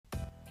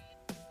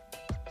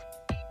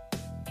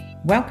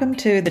Welcome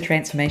to the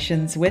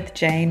Transformations with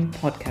Jane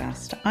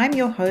podcast. I'm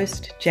your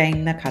host,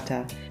 Jane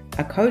Nakata,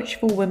 a coach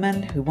for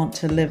women who want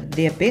to live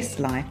their best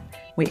life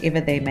wherever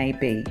they may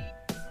be.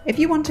 If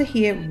you want to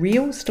hear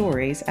real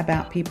stories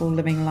about people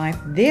living life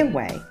their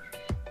way,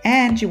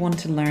 and you want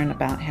to learn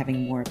about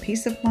having more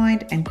peace of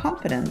mind and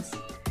confidence,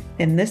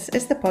 then this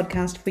is the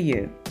podcast for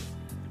you.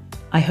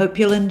 I hope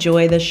you'll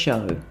enjoy the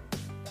show.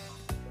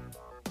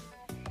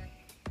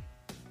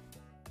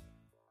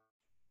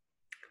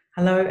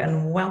 Hello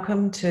and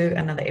welcome to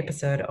another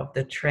episode of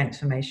the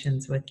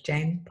Transformations with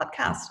Jane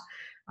podcast.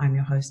 I'm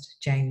your host,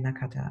 Jane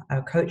Nakata,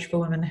 a coach for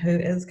women who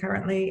is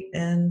currently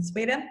in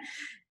Sweden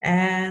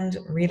and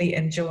really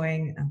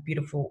enjoying a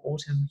beautiful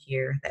autumn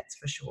here, that's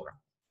for sure.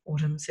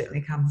 Autumn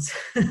certainly comes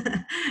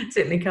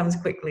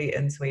quickly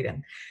in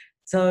Sweden.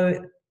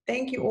 So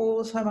thank you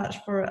all so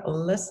much for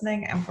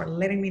listening and for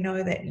letting me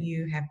know that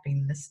you have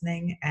been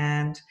listening.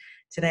 And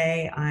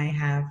today I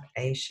have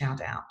a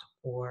shout out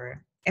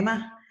for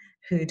Emma,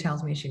 who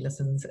tells me she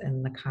listens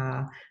in the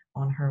car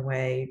on her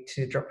way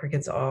to drop her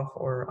kids off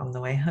or on the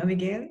way home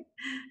again.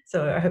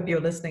 So I hope you're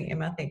listening,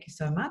 Emma. Thank you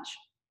so much.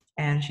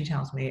 And she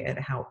tells me it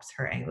helps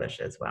her English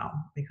as well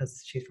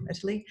because she's from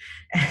Italy,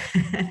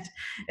 and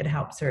it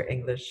helps her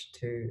English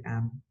to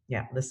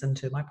listen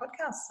to my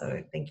podcast.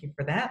 So thank you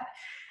for that.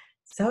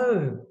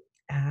 So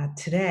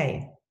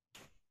today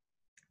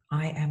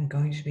I am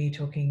going to be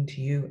talking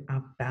to you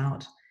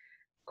about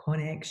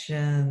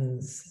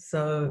connections.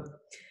 So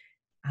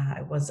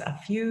it was a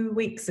few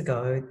weeks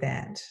ago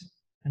and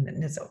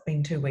it's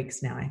been 2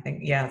 weeks now, I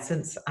think,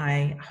 since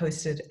I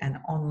hosted an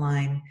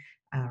online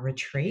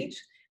retreat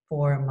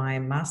for my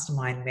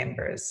mastermind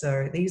members.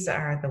 So these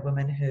are the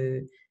women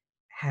who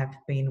have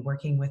been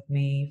working with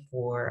me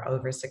for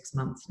over 6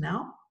 months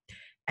now.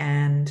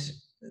 And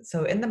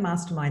so in the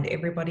mastermind,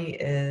 everybody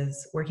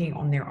is working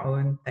on their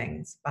own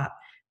things, but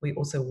we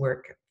also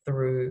work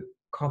through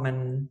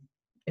common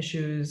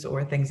issues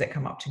or things that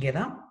come up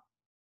together.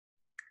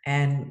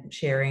 And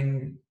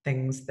sharing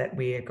things that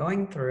we are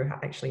going through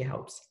actually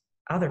helps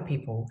other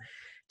people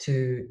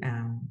to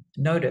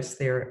notice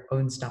their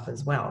own stuff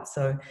as well.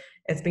 So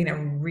it's been a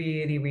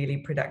really, really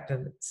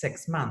productive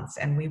 6 months.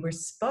 And we were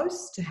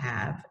supposed to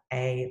have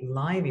a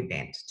live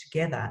event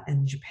together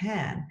in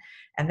Japan.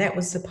 And that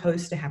was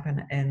supposed to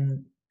happen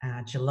in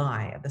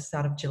July. At the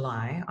start of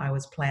July, I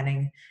was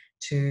planning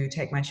to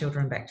take my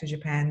children back to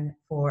Japan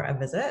for a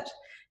visit.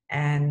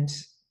 And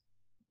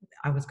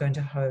I was going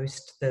to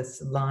host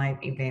this live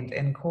event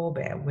in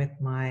Kobe with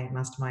my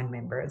mastermind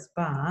members.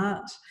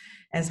 But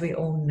as we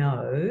all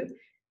know,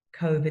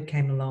 COVID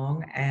came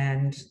along,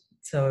 and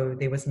so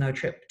there was no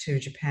trip to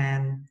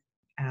Japan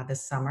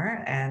this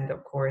summer. And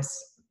of course,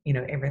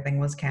 everything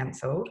was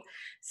cancelled.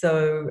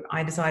 So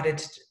I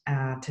decided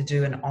to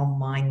do an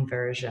online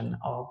version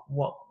of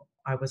what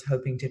I was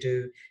hoping to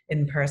do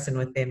in person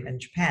with them in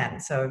Japan.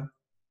 So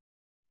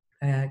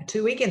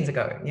 2 weekends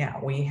ago,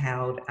 we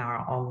held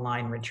our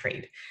online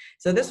retreat.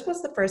 So this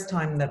was the first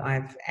time that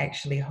I've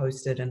actually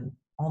hosted an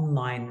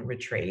online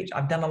retreat.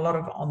 I've done a lot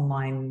of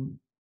online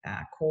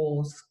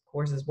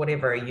courses,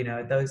 whatever,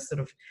 those sort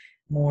of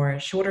more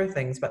shorter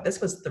things, but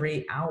this was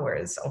 3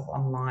 hours of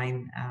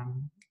online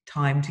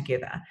time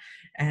together.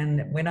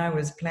 And when I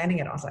was planning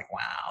it, I was like,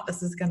 wow,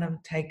 this is going to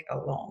take a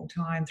long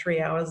time.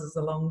 3 hours is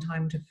a long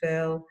time to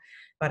fill.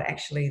 But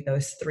actually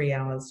those 3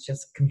 hours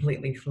just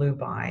completely flew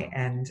by.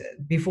 And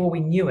before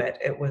we knew it,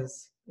 it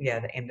was,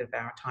 the end of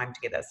our time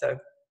together. So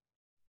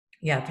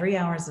 3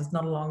 hours is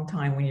not a long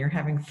time when you're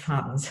having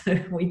fun. So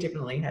we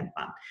definitely had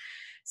fun.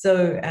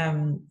 So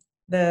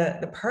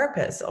the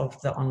purpose of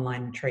the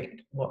online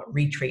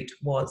retreat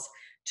was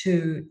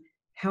to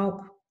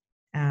help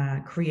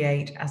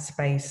create a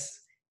space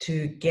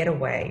to get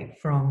away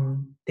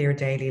from their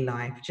daily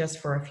life just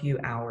for a few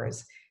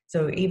hours.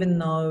 So even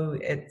though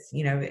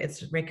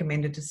it's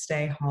recommended to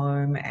stay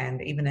home,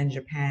 and even in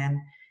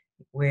Japan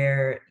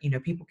where,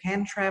 people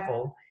can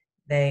travel,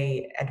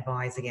 they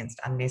advise against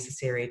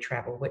unnecessary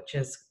travel, which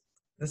is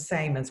the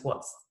same as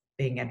what's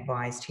being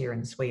advised here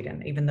in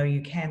Sweden. Even though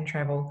you can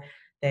travel,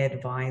 they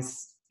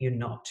advise you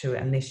not to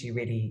unless you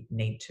really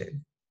need to.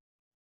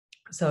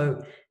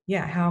 So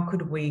how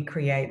could we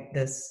create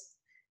this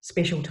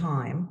special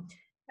time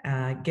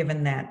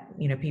given that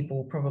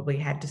people probably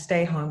had to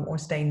stay home or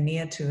stay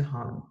near to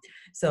home?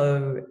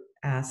 So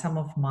some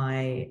of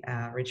my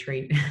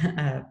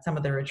some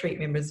of the retreat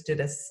members did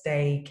a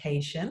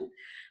staycation,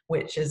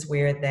 which is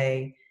where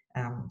they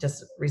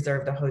just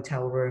reserved a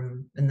hotel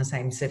room in the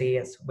same city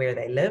as where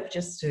they live,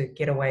 just to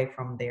get away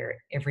from their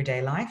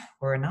everyday life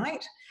for a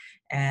night.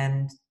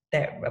 And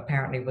that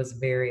apparently was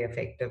very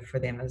effective for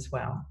them as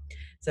well.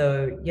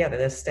 So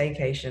the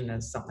staycation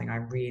is something I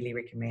really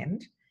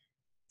recommend.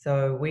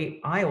 So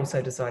I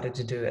also decided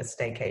to do a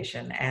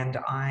staycation, and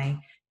I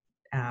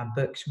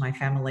booked my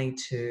family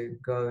to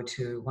go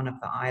to one of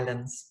the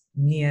islands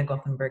near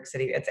Gothenburg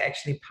City. It's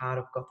actually part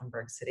of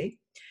Gothenburg City.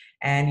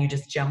 And you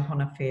just jump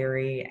on a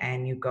ferry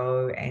and you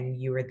go, and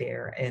you are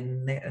there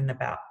in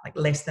about like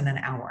less than an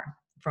hour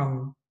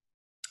from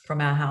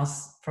our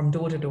house. From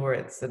door to door,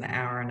 it's an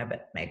hour and a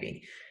bit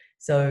maybe.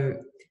 So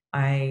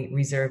I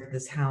reserved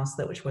this house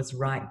which was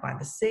right by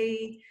the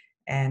sea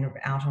and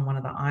out on one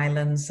of the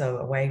islands, so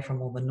away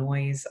from all the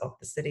noise of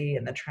the city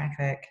and the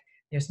traffic.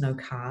 There's no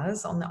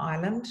cars on the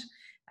island.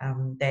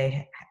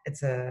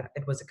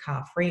 It was a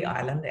car-free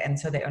island, and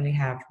so they only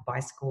have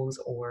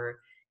bicycles or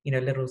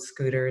little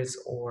scooters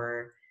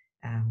or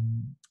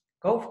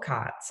golf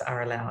carts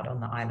are allowed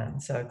on the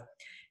island. So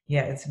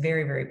yeah, it's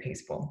very, very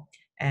peaceful.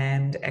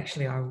 And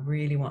actually, I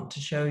really want to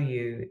show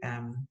you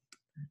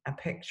a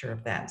picture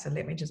of that. So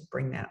let me just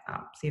bring that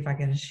up, see if I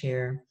can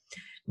share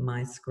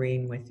my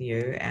screen with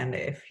you. And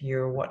if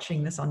you're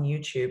watching this on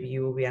YouTube,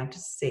 you will be able to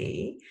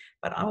see,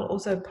 but I will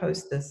also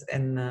post this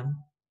in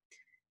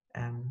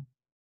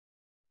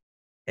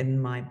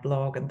my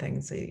blog and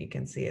things so you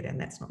can see it. And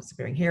that's not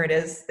disappearing. Here it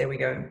is. There we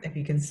go. If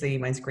you can see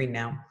my screen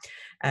now.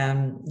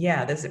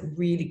 Yeah, there's a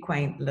really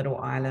quaint little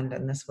island,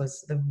 and this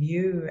was the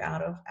view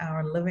out of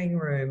our living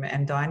room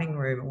and dining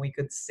room, and we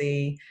could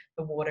see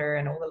the water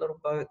and all the little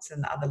boats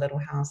and the other little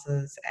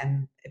houses.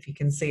 And if you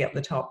can see up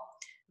the top,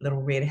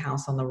 little red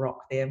house on the rock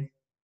there,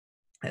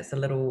 it's a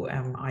little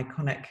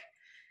iconic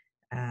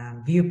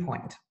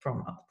viewpoint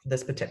from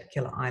this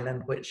particular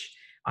island, which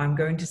I'm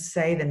going to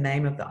say the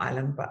name of the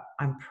island, but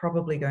I'm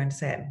probably going to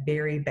say it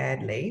very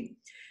badly.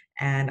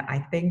 And I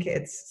think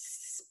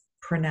it's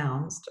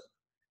pronounced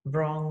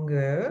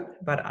Vrångö,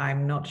 but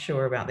I'm not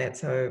sure about that.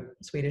 So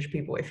Swedish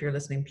people, if you're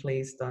listening,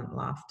 please don't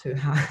laugh too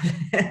hard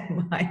at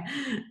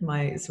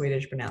my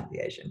Swedish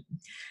pronunciation.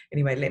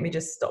 Anyway, let me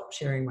just stop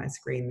sharing my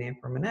screen there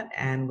for a minute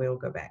and we'll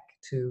go back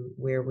to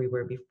where we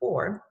were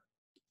before.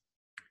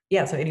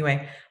 Yeah, so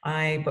anyway,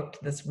 I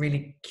booked this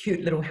really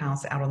cute little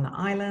house out on the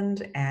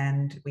island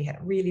and we had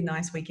a really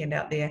nice weekend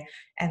out there.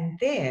 And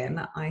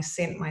then I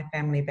sent my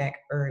family back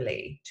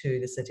early to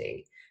the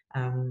city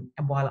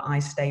while I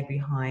stayed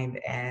behind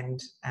and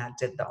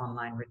did the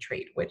online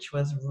retreat, which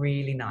was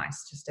really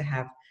nice just to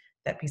have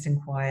that peace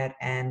and quiet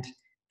and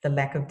the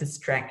lack of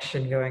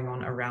distraction going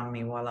on around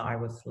me while I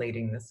was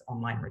leading this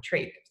online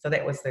retreat. So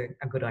that was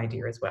a good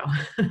idea as well,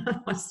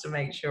 was to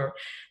make sure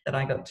that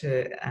I got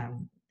to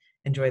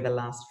enjoy the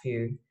last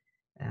few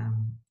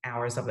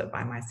hours of it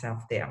by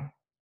myself there.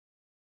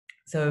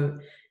 So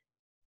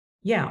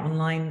yeah,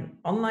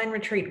 online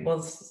retreat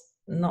was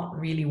not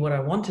really what I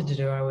wanted to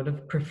do. I would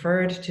have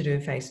preferred to do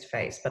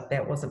face-to-face, but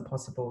that wasn't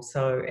possible.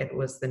 So it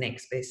was the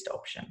next best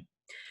option.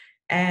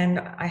 And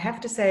I have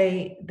to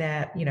say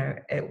that,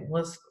 it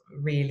was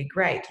really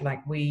great.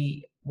 Like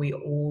we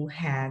all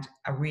had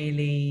a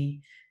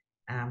really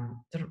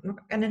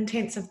an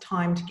intensive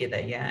time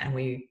together, yeah, and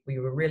we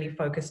were really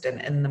focused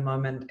and in the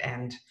moment,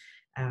 and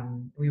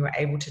we were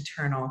able to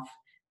turn off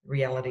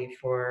reality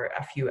for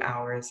a few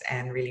hours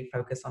and really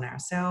focus on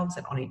ourselves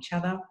and on each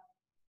other.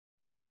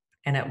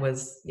 And it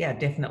was, yeah,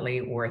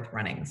 definitely worth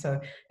running. So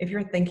if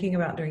you're thinking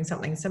about doing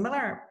something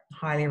similar,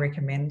 highly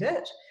recommend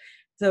it.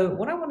 So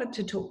what I wanted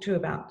to talk to you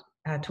about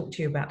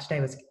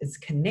today is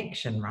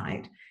connection,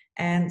 right?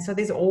 And so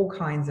there's all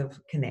kinds of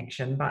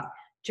connection, but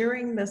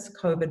during this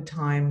COVID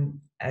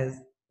time, as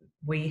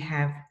we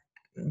have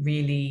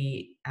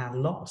really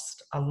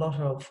lost a lot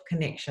of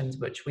connections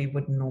which we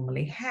would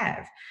normally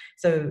have.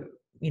 So,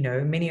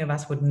 many of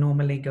us would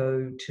normally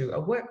go to a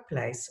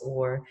workplace,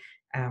 or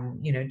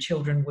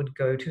children would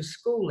go to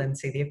school and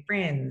see their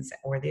friends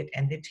or their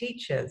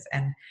teachers,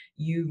 and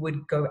you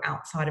would go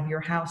outside of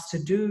your house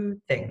to do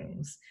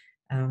things.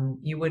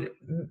 You would,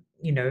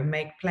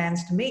 make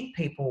plans to meet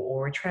people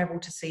or travel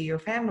to see your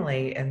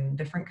family in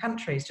different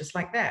countries, just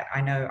like that.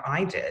 I know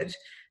I did.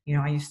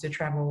 I used to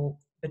travel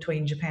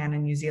between Japan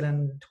and New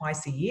Zealand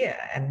twice a year,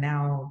 and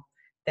now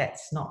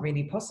that's not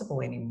really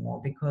possible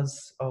anymore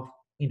because of,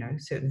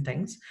 certain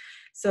things.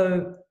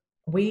 So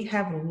we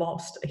have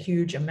lost a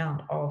huge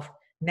amount of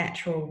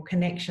natural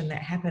connection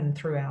that happened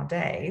through our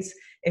days.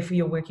 If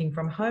you're working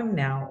from home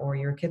now, or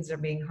your kids are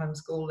being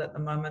homeschooled at the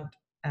moment,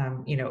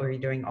 or you're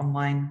doing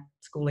online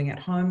schooling at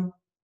home,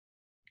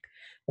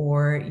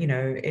 or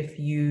if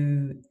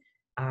you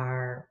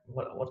are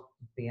what would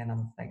be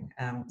another thing,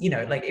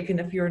 like even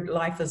if your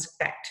life is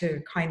back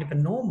to kind of a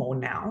normal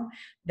now,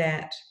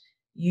 that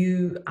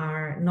you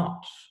are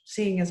not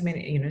seeing as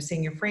many,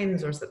 seeing your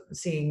friends or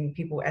seeing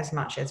people as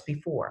much as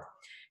before.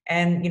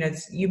 And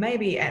you may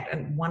be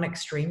at one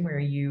extreme where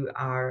you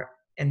are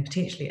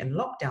potentially in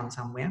lockdown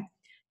somewhere,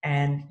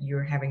 and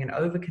you're having an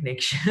over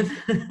connection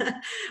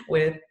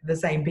with the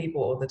same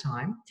people all the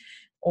time,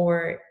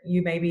 or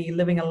you may be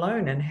living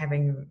alone and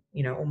having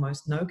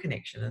almost no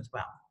connection as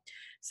well.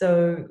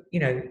 So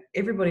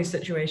everybody's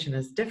situation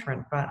is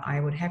different, but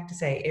I would have to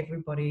say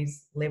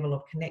everybody's level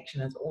of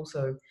connection is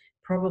also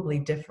probably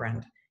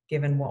different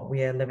given what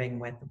we are living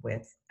with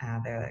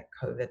the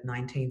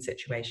COVID-19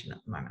 situation at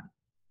the moment.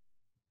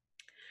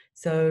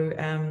 So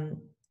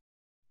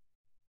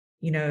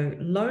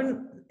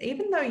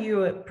even though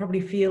you probably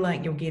feel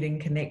like you're getting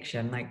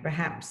connection, like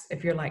perhaps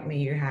if you're like me,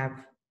 you have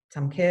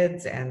some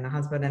kids and a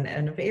husband,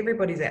 and if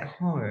everybody's at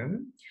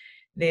home,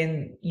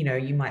 then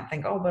you might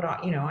think, oh, but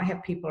I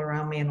have people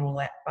around me and all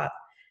that. But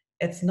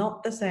it's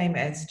not the same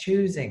as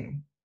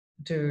choosing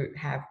to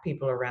have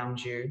people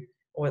around you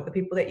or the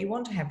people that you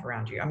want to have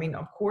around you. I mean,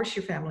 of course,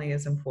 your family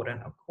is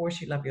important. Of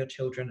course, you love your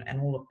children and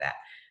all of that.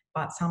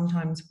 But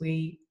sometimes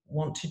we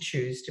want to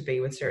choose to be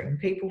with certain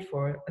people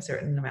for a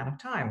certain amount of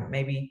time.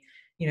 Maybe,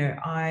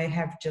 I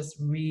have just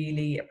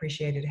really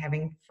appreciated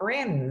having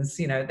friends,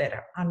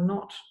 that are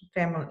not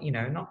family,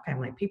 not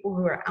family, people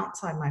who are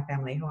outside my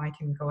family, who I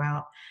can go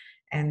out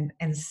and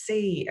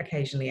see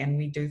occasionally. And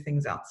we do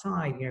things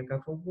outside,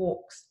 go for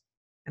walks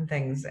and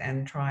things,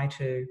 and try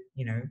to,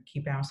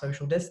 keep our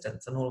social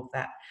distance and all of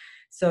that.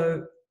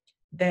 So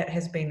that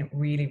has been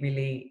really,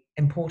 really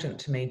important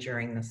to me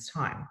during this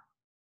time.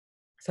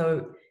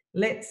 So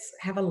let's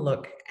have a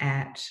look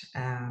at,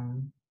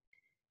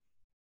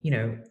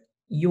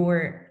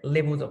 your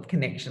levels of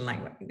connection. Like,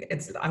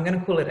 I'm going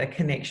to call it a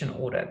connection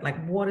audit.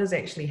 Like, what is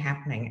actually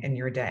happening in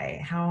your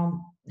day?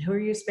 Who are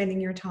you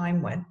spending your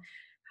time with?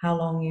 How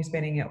long are you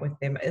spending it with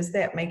them? Is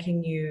that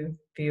making you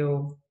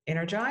feel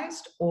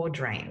energized or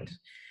drained?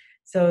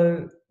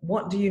 So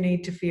what do you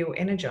need to feel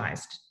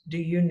energized? Do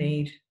you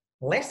need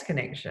less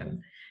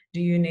connection?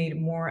 Do you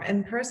need more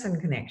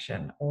in-person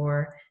connection?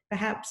 Or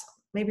perhaps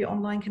maybe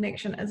online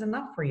connection is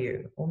enough for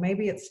you, or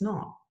maybe it's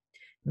not.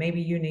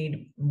 Maybe you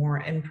need more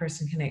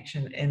in-person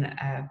connection in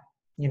a,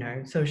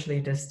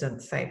 socially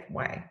distant, safe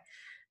way.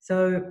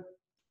 So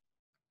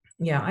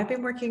yeah, I've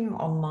been working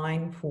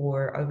online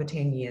for over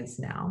 10 years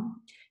now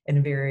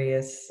in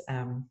various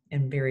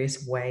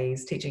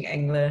ways, teaching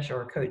English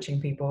or coaching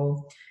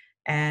people.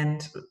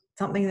 And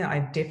something that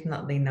I've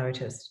definitely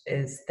noticed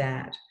is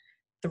that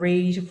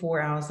 3 to 4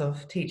 hours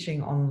of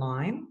teaching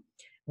online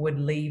would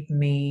leave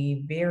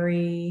me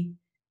very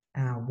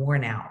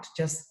worn out,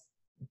 just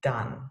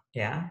done.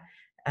 Yeah.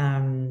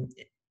 Um,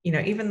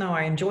 even though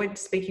I enjoyed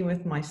speaking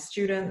with my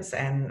students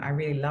and I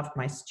really loved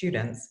my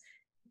students,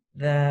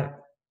 the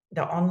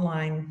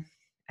online,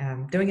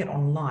 doing it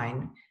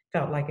online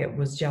felt like it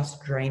was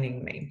just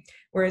draining me.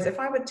 Whereas if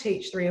I would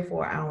teach 3 or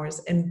 4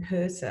 hours in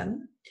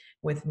person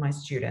with my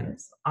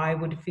students, I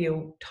would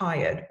feel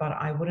tired, but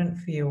I wouldn't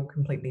feel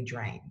completely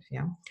drained.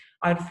 Yeah.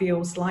 I would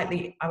feel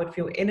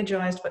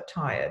energized, but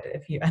tired,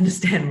 if you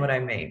understand what I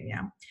mean.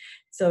 Yeah.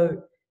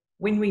 So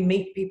when we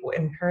meet people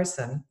in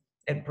person,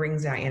 it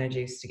brings our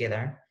energies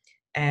together,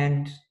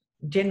 and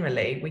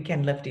generally we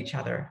can lift each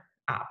other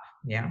up.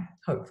 Yeah,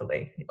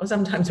 hopefully. Or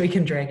sometimes we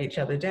can drag each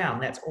other down.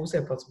 That's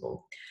also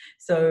possible.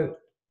 So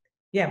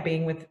yeah,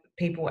 being with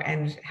people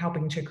and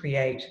helping to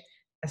create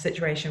a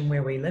situation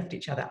where we lift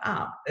each other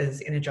up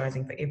is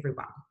energizing for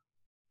everyone.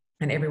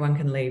 And everyone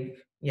can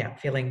leave,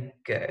 feeling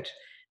good.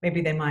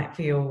 Maybe they might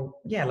feel,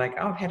 like,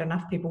 oh, I've had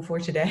enough people for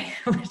today,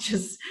 which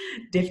is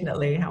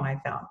definitely how I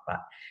felt.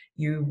 But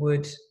you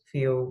would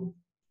feel,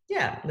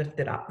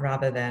 lifted up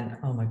rather than,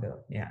 oh my God,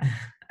 yeah.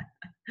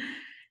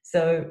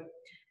 So,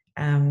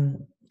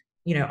 I'm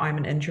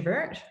an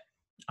introvert.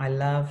 I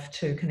love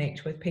to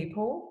connect with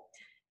people,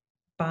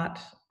 but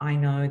I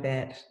know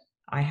that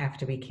I have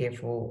to be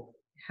careful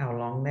how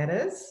long that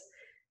is,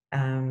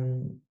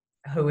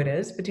 who it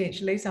is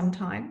potentially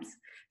sometimes.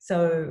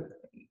 So,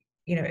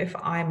 if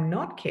I'm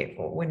not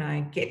careful, when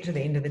I get to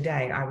the end of the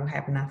day, I will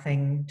have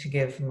nothing to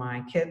give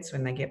my kids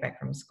when they get back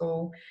from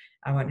school.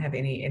 I won't have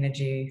any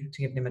energy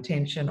to give them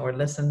attention or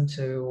listen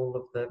to all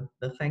of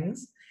the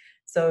things.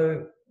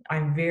 So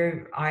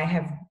I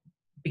have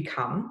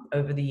become,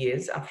 over the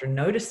years, after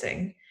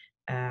noticing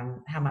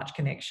how much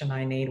connection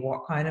I need,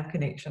 what kind of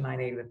connection I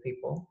need with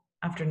people,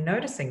 after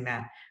noticing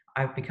that,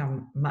 I've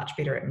become much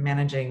better at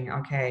managing,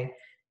 okay,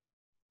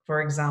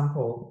 for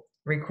example,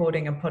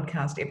 recording a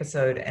podcast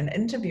episode and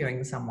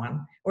interviewing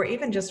someone, or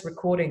even just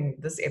recording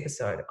this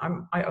episode.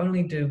 I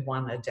only do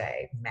one a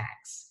day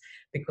max,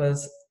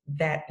 because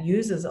that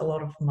uses a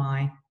lot of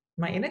my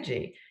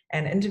energy,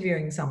 and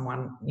interviewing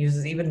someone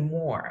uses even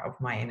more of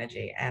my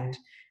energy. And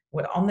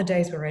on the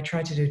days where I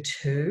tried to do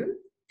two,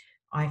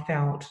 I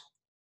felt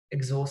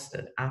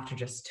exhausted after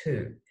just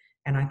two.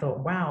 And I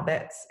thought, wow,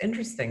 that's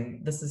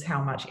interesting. This is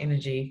how much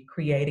energy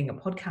creating a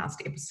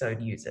podcast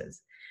episode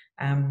uses.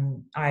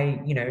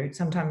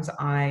 Sometimes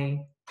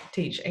I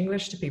teach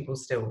English to people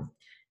still.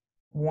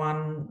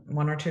 One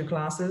or two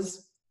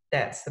classes,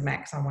 that's the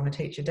max I want to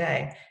teach a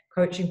day.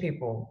 Coaching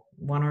people,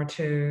 1 or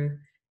 2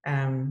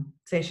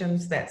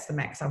 sessions, that's the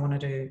max I want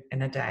to do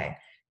in a day.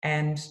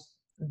 And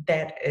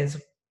that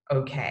is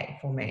okay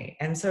for me.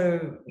 And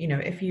so,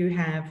 if you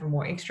have a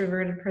more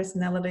extroverted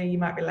personality, you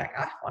might be like,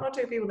 1 or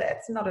 2 people,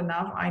 that's not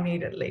enough. I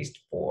need at least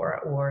 4,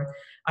 or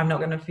I'm not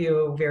going to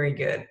feel very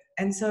good.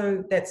 And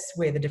so that's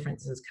where the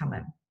differences come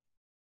in.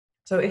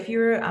 So if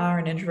you are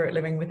an introvert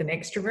living with an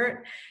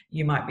extrovert,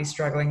 you might be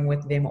struggling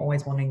with them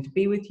always wanting to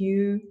be with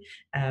you,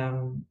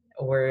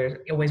 or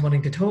always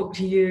wanting to talk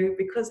to you,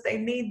 because they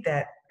need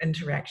that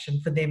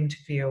interaction for them to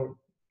feel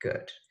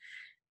good.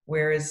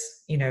 Whereas,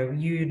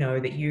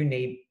 that you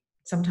need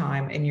some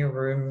time in your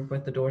room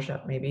with the door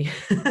shut, maybe,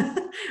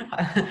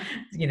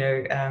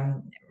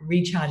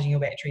 recharging your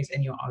batteries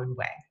in your own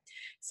way.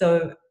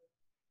 So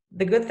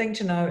the good thing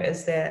to know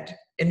is that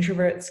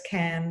introverts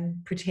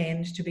can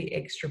pretend to be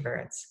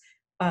extroverts,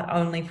 but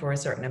only for a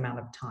certain amount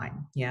of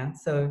time. Yeah.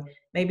 So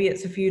maybe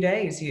it's a few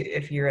days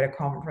if you're at a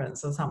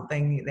conference or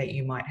something that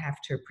you might have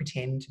to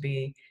pretend to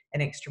be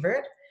an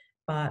extrovert.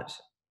 But,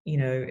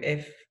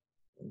 if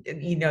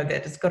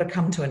that it's got to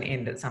come to an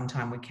end at some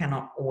time. We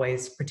cannot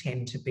always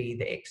pretend to be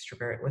the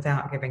extrovert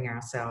without giving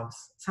ourselves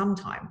some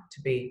time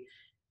to be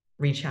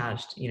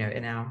recharged,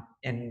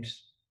 and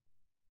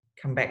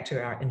come back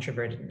to our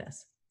introvertedness.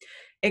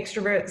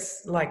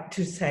 Extroverts like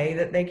to say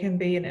that they can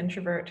be an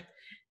introvert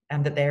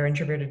and that they're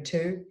introverted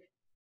too.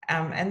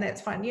 And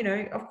that's fine.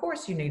 Of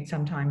course you need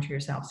some time to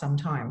yourself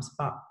sometimes,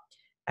 but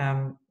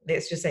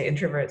let's just say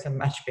introverts are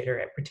much better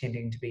at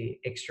pretending to be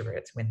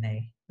extroverts when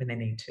they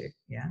need to.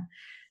 Yeah.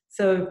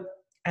 So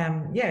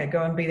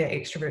go and be that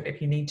extrovert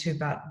if you need to,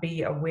 but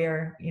be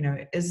aware,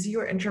 is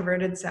your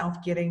introverted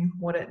self getting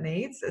what it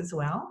needs as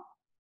well?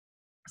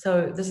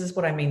 So this is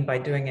what I mean by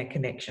doing a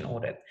connection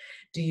audit.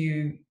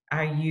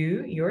 Are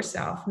you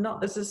yourself,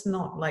 this is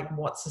not like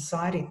what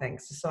society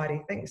thinks.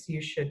 Society thinks you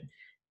should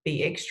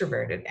be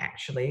extroverted,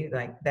 actually.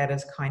 Like that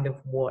is kind of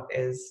what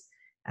is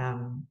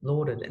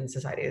lauded in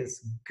society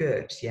is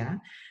good, yeah?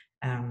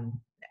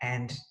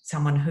 And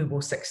someone who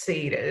will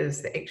succeed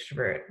is the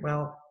extrovert.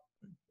 Well,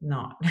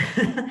 not.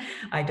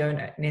 I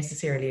don't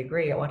necessarily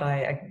agree. What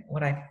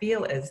I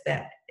feel is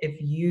that if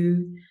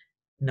you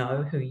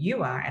know who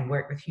you are and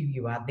work with who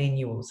you are, then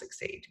you will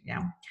succeed.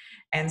 Yeah.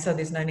 And so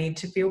there's no need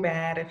to feel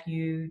bad if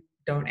you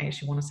don't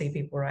actually want to see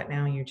people right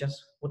now. You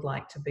just would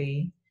like to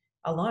be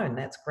alone.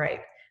 That's great.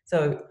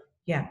 So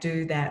yeah,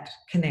 do that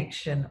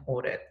connection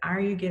audit.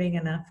 Are you getting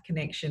enough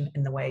connection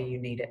in the way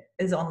you need it?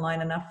 Is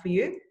online enough for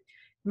you?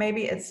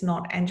 Maybe it's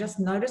not. And just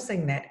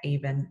noticing that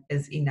even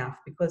is enough,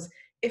 because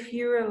if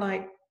you're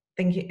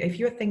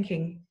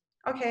thinking,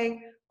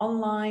 okay,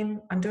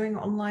 online, I'm doing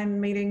online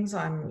meetings,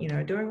 I'm,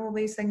 doing all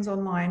these things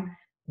online.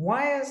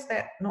 Why is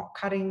that not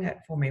cutting it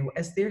for me?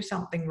 Is there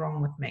something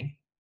wrong with me?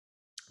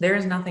 There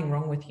is nothing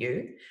wrong with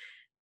you.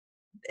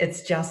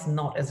 It's just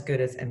not as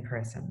good as in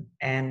person.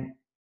 And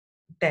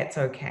that's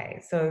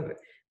okay. So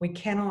we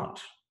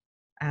cannot,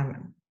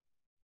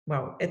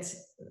 it's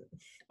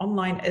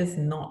online is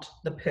not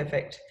the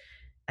perfect,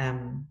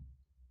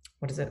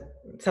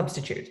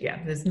 substitute.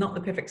 Yeah, there's not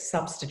the perfect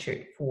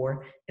substitute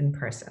for in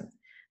person.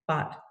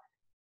 But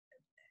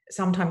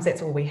sometimes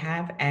that's all we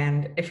have.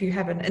 And if you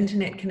have an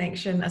internet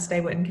connection, a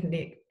stable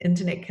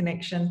internet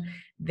connection,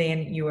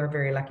 then you are a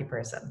very lucky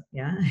person.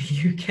 Yeah,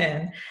 you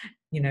can,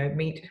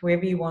 meet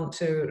whoever you want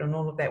to and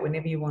all of that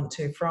whenever you want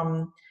to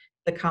from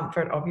the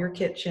comfort of your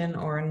kitchen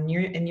or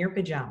in your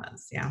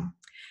pajamas. Yeah.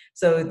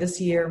 So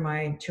this year,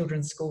 my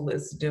children's school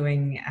is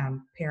doing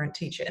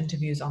parent-teacher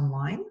interviews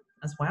online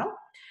as well,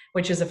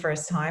 which is the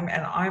first time.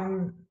 And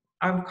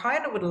I'm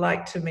kind of would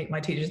like to meet my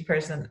teachers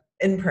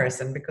in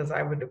person, because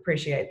I would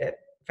appreciate that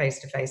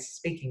face-to-face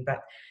speaking, but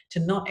to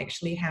not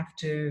actually have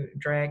to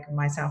drag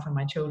myself and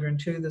my children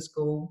to the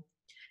school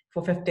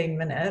for 15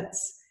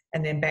 minutes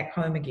and then back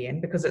home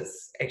again, because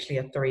it's actually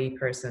a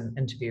 3-person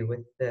interview with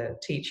the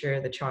teacher,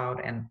 the child,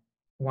 and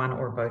one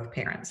or both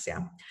parents. Yeah.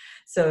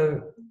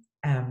 So,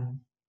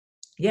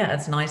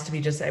 it's nice to be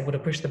just able to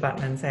push the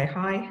button and say,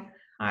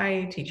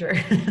 hi, teacher,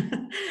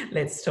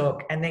 let's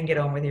talk, and then get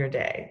on with your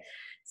day.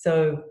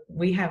 So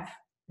we have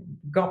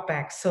got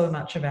back so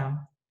much of our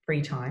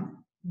free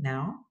time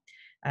now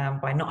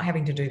by not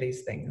having to do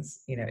these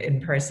things,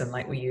 in person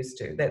like we used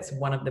to. That's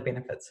one of the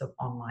benefits of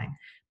online.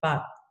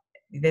 But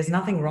there's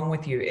nothing wrong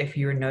with you if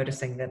you're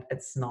noticing that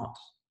it's not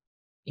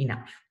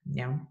enough.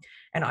 Yeah.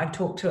 And I've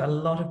talked to a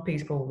lot of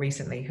people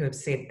recently who have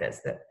said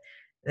this, that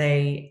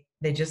they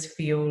just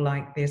feel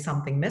like there's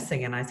something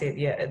missing. And I said,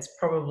 yeah, it's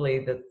probably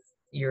that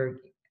you're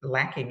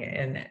lacking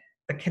in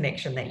the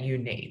connection that you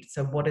need.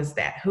 So what is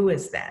that? Who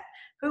is that?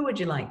 Who would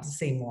you like to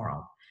see more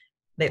of?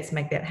 Let's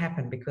make that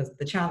happen, because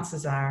the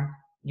chances are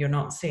you're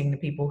not seeing the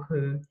people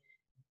who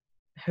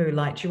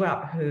light you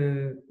up,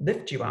 who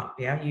lift you up.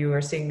 Yeah. You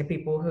are seeing the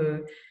people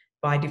who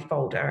by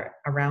default are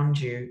around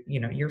you,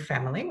 your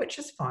family, which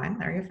is fine.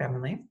 They're your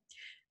family.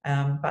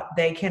 But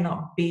they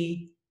cannot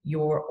be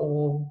your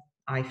all,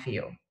 I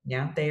feel.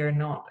 Yeah. They are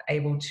not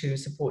able to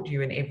support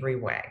you in every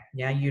way.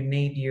 Yeah. You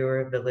need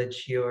your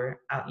village, your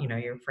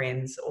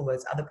friends, all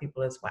those other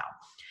people as well.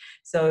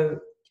 So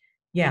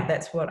yeah,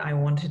 that's what I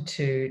wanted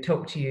to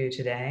talk to you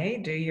today.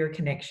 Do your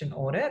connection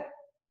audit.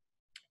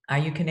 Are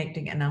you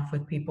connecting enough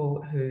with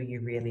people who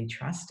you really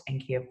trust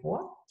and care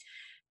for?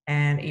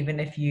 And even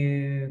if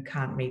you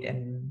can't meet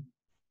in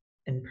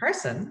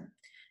person,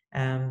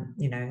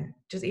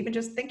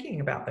 just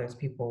thinking about those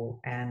people,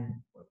 and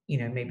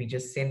maybe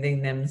just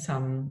sending them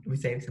some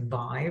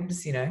vibes,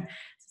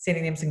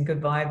 sending them some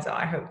good vibes.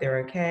 I hope they're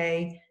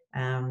okay.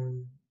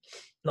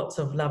 Lots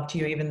of love to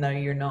you, even though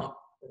you're not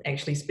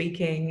actually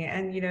speaking,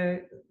 and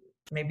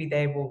maybe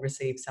they will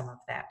receive some of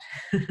that.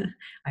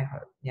 I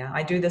hope. Yeah,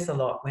 I do this a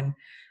lot when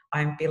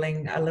I'm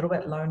feeling a little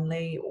bit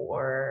lonely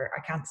or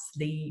I can't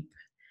sleep.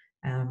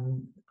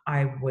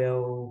 I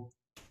will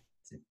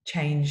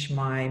change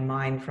my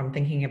mind from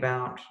thinking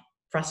about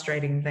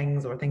frustrating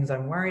things or things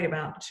I'm worried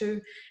about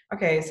to,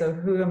 okay, so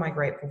who am I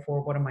grateful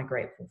for? What am I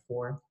grateful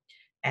for?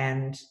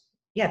 and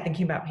yeah,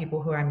 thinking about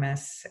people who I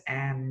miss,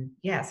 and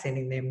yeah,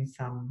 sending them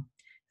some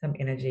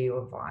energy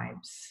or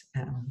vibes.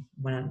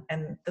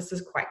 And this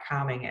is quite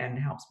calming and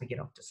helps me get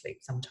off to sleep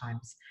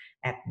sometimes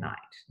at night.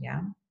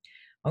 Yeah.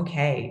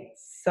 Okay.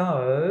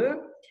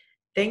 So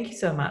thank you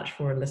so much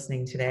for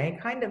listening today.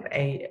 Kind of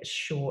a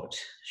short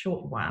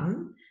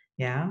one.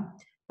 Yeah.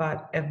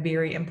 But a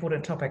very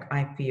important topic,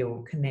 I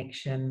feel: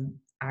 connection.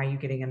 Are you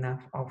getting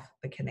enough of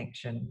the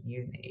connection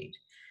you need?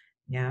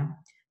 Yeah.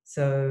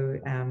 So,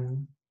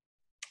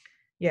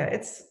 yeah,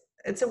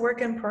 it's a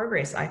work in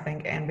progress, I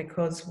think, and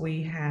because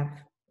we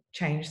have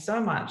changed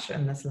so much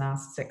in this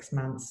last 6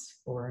 months,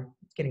 or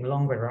it's getting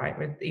longer, right?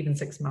 Even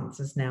 6 months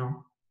is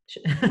now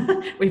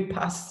we've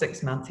passed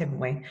 6 months, haven't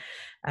we?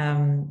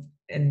 And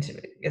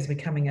as we're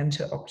coming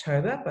into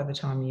October, by the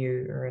time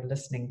you are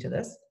listening to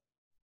this,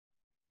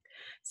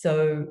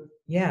 so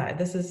yeah,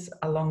 this is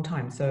a long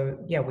time. So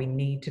yeah, we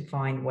need to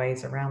find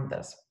ways around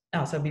this.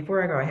 Oh, so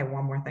before I go, I have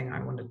one more thing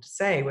I wanted to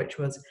say, which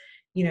was,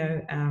 you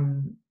know,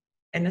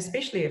 and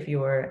especially if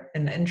you're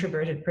an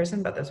introverted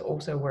person, but this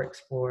also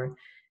works for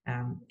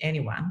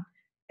anyone,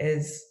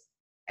 is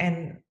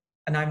and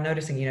and I'm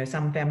noticing,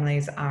 some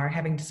families are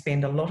having to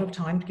spend a lot of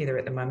time together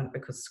at the moment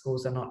because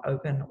schools are not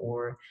open,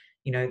 or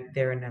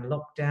they're in a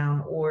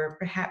lockdown, or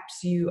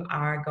perhaps you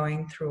are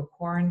going through a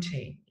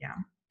quarantine. Yeah.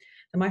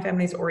 And my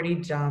family's already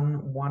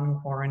done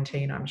one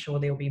quarantine. I'm sure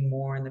there'll be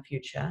more in the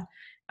future.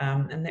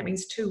 And that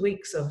means 2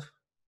 weeks of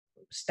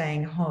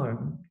staying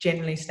home,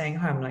 generally staying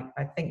home. Like,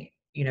 I think,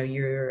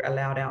 you're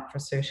allowed out for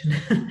certain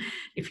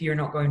if you're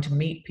not going to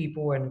meet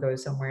people and go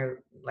somewhere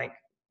like,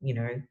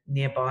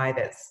 nearby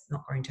that's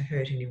not going to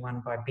hurt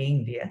anyone by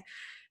being there,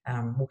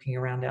 walking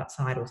around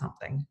outside or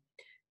something.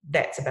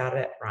 That's about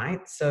it,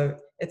 right? So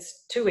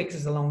it's 2 weeks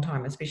is a long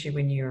time, especially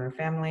when you're a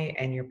family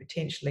and you're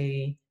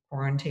potentially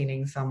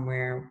quarantining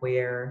somewhere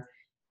where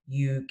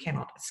you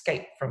cannot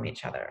escape from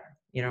each other.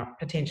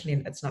 Potentially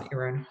it's not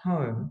your own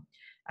home.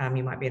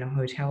 You might be in a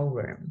hotel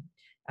room.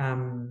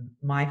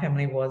 My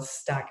family was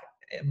stuck.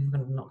 I'm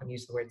not going to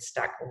use the word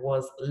stuck.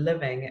 Was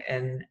living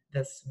in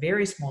this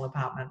very small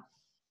apartment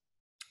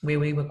where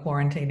we were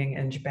quarantining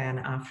in Japan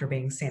after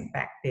being sent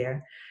back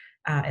there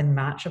in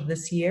March of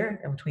this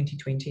year, of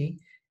 2020,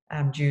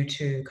 due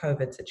to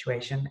COVID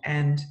situation.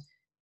 And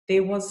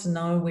there was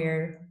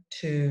nowhere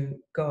to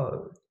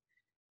go.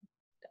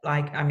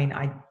 Like, I mean,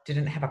 I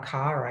didn't have a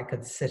car I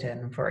could sit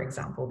in, for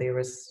example. There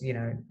was,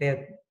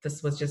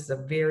 this was just a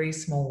very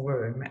small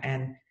room,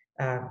 and,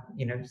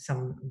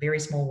 some very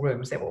small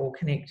rooms that were all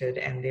connected,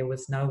 and there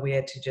was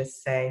nowhere to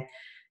just say,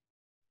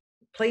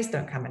 please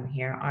don't come in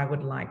here. I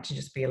would like to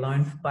just be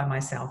alone by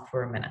myself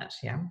for a minute.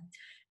 Yeah.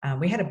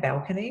 We had a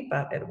balcony,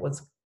 but it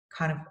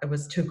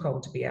was too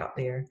cold to be out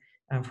there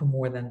for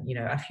more than,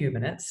 a few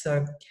minutes.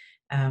 So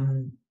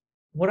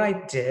what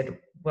I did,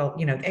 well,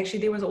 actually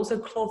there was also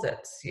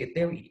closets.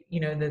 There,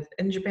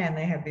 in Japan,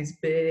 they have these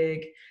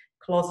big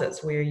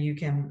closets where you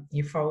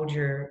fold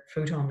your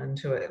futon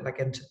into it, like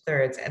into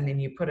thirds, and then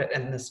you put it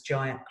in this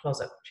giant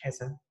closet, which has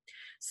a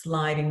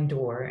sliding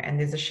door, and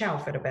there's a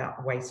shelf at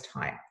about waist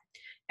height.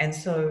 And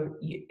so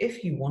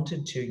if you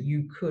wanted to,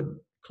 you could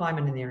climb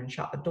in there and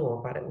shut the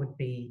door, but it would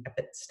be a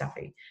bit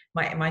stuffy.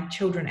 My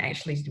children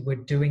actually were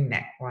doing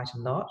that quite a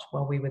lot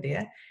while we were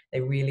there.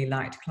 They really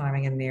liked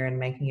climbing in there and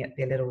making it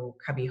their little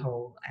cubby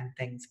hole and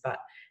things, but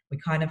we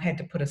kind of had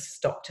to put a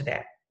stop to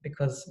that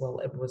because, well,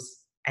 it was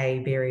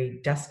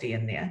very dusty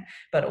in there,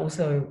 but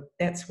also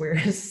that's where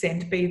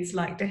centipedes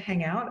like to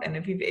hang out. And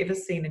if you've ever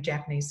seen a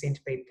Japanese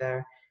centipede,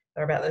 they're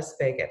about this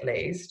big at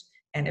least.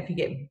 And if you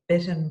get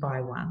bitten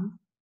by one,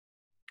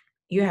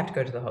 you have to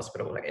go to the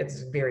hospital. Like,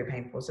 it's very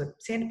painful. So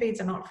centipedes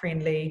are not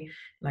friendly.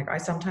 Like, I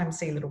sometimes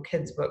see little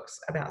kids' books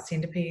about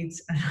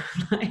centipedes,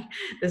 and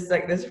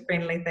like this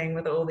friendly thing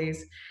with all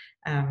these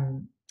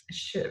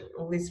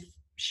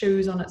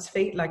shoes on its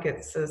feet. Like,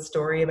 it's a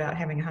story about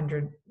having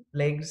 100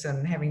 legs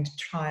and having to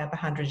tie up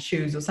 100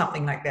 shoes or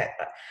something like that.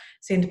 But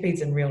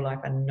centipedes in real life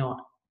are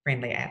not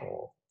friendly at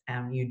all.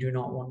 You do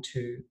not want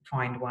to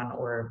find one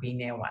or be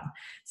near one.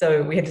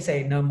 So we had to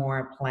say no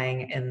more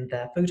playing in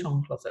the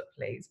futon closet,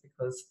 please,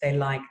 because they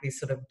like these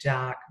sort of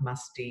dark,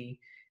 musty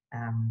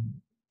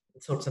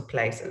sorts of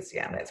places.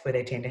 Yeah, that's where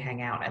they tend to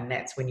hang out. And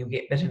that's when you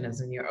get bitten, is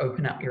when you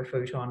open up your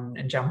futon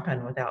and jump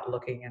in without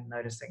looking and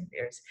noticing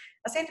there's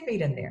a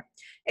centipede in there.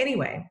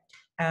 Anyway,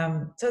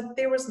 so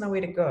there was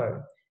nowhere to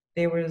go.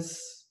 There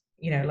was,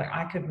 like,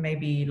 I could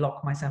maybe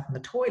lock myself in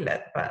the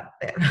toilet, but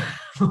that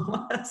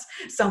was,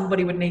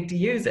 somebody would need to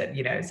use it,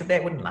 so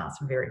that wouldn't last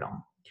for very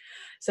long.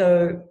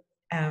 So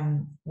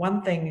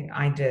one thing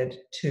I did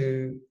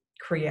to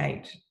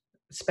create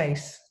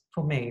space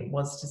for me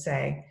was to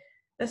say,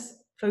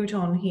 this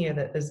futon here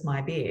that is my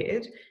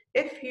bed,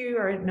 if you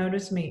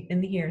notice me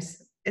in here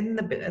in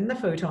the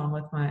futon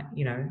with my,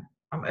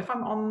 if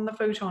I'm on the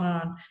futon and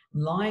I'm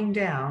lying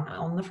down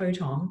on the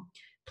futon,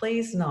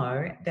 please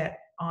know that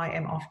I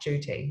am off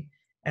duty.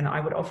 And I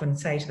would often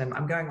say to them,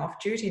 I'm going off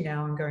duty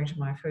now, I'm going to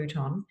my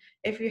futon.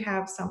 If you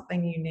have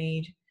something you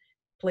need,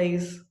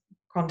 please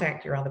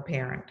contact your other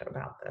parent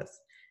about this,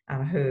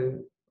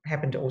 who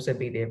happened to also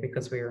be there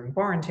because we were in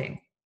quarantine.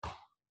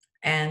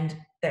 And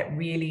that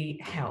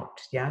really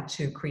helped, yeah,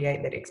 to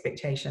create that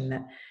expectation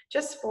that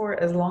just for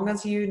as long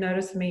as you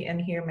notice me in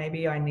here,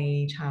 maybe I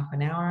need half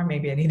an hour,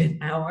 maybe I need an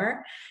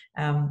hour,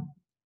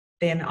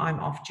 then I'm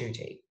off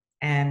duty.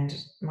 And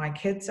my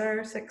kids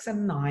are 6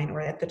 and 9,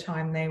 or at the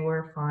time they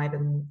were 5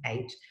 and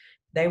 8.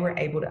 They were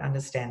able to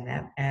understand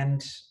that.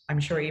 And I'm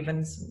sure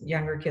even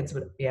younger kids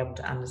would be able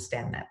to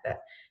understand that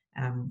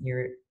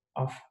you're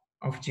off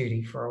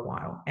duty for a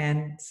while,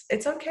 and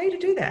it's okay to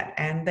do that.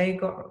 And they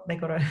got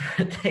over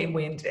it. They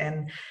went,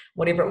 and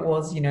whatever it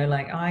was,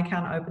 like, oh, I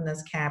can't open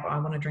this cap, I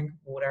want to drink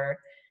water,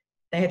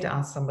 they had to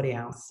ask somebody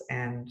else.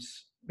 And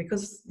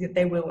because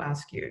they will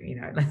ask you,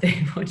 like,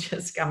 they will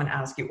just come and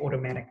ask you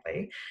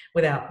automatically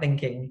without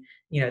thinking.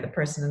 The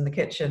person in the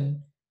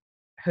kitchen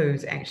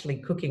who's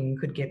actually cooking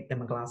could get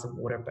them a glass of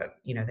water, but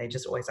they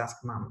just always ask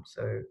mum,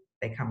 so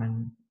they come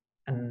in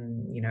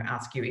and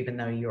ask you, even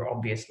though you're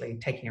obviously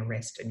taking a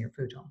rest in your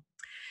futon.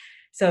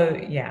 So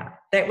yeah,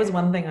 that was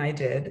one thing I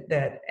did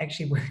that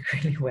actually worked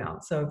really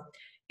well. So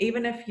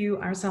even if you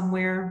are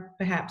somewhere,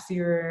 perhaps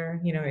you're,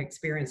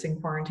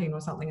 experiencing quarantine or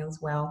something as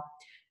well,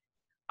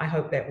 I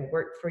hope that will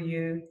work for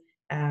you.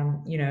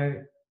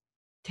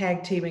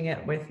 Tag teaming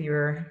it with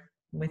your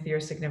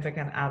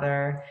significant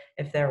other,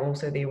 if they're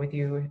also there with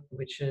you,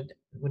 which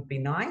would be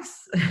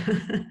nice.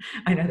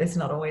 I know that's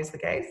not always the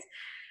case.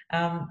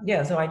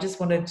 Yeah, so I just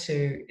wanted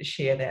to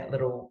share that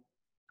little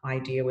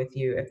idea with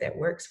you. If that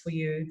works for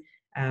you,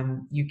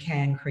 you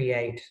can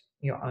create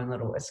your own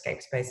little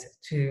escape space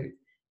to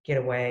get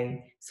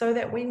away, so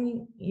that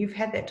when you've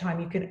had that time,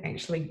 you can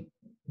actually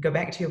go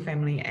back to your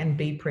family and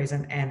be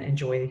present and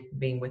enjoy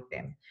being with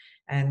them.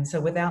 And so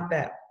without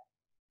that,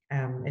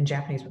 in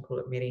Japanese we call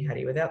it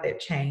merihari, without that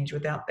change,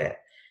 without that,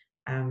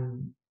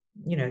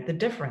 the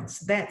difference,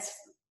 that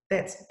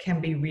can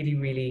be really,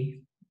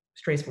 really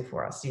stressful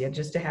for us. Yeah,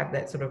 just to have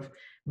that sort of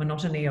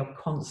monotony of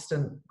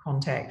constant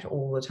contact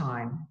all the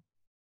time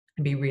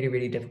can be really,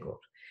 really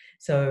difficult.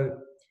 So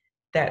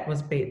that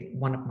was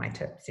one of my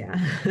tips. Yeah,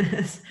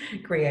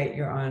 create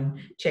your own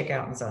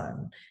checkout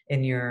zone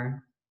in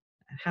your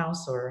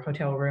house or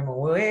hotel room,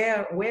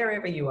 or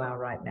wherever you are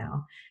right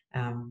now.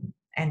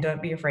 And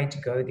don't be afraid to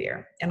go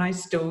there. And I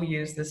still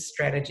use this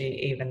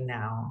strategy even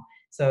now.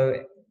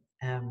 So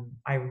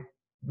I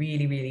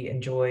really, really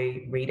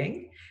enjoy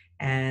reading.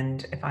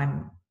 And if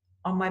I'm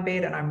on my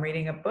bed and I'm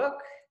reading a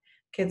book,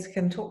 kids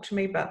can talk to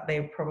me, but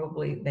they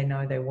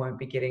know they won't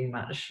be getting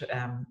much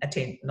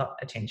not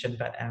attention,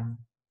 but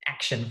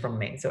action from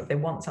me. So if they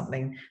want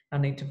something, they'll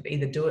need to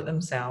either do it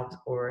themselves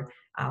or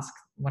ask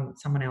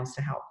someone else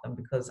to help them,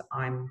 because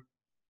I'm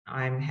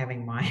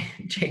having my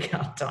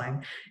checkout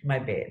time in my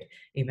bed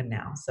even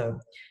now. So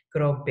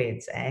good old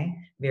beds, eh?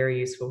 Very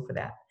useful for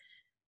that.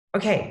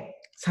 Okay,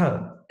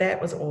 so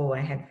that was all I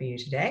had for you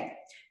today.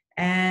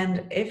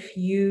 And if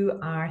you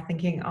are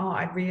thinking, oh,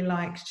 I'd really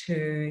like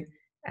to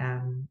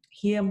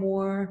hear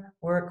more,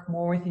 work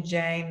more with you,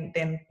 Jane,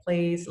 then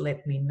please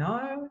let me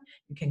know.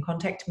 You can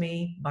contact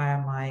me via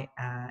my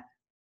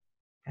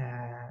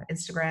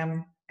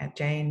Instagram at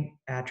Jane,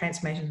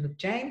 Transformations with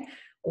Jane,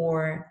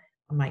 or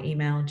on my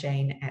email,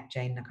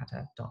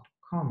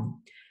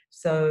 jane@janenakata.com.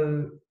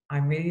 So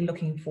I'm really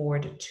looking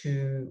forward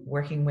to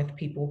working with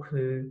people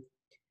who,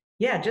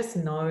 just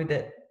know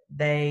that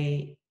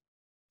they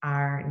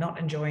are not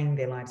enjoying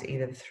their lives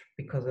either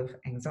because of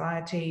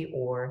anxiety,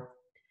 or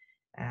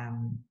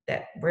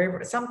that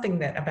wherever, something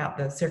that about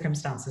the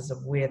circumstances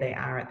of where they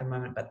are at the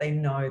moment, but they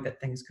know that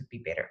things could be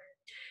better.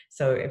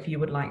 So if you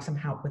would like some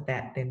help with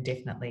that, then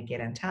definitely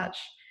get in touch.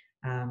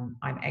 I'm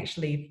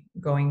actually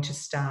going to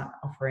start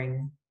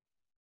offering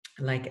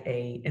like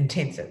a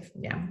intensive.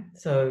 Yeah,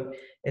 so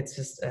it's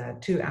just a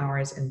 2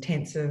 hours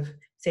intensive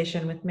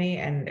session with me,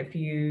 and if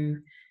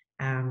you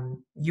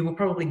will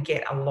probably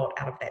get a lot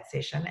out of that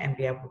session and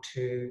be able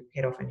to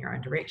head off in your own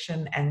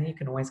direction, and you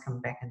can always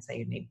come back and say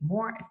you need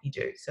more if you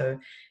do. So if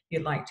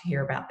you'd like to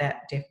hear about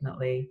that,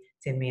 definitely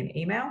send me an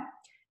email.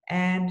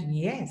 And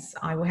yes,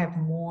 I will have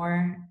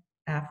more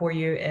for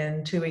you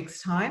in 2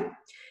 weeks' time.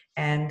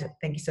 And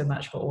thank you so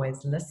much for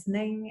always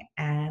listening,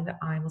 and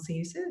I will see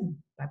you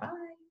soon.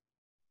 Bye-bye.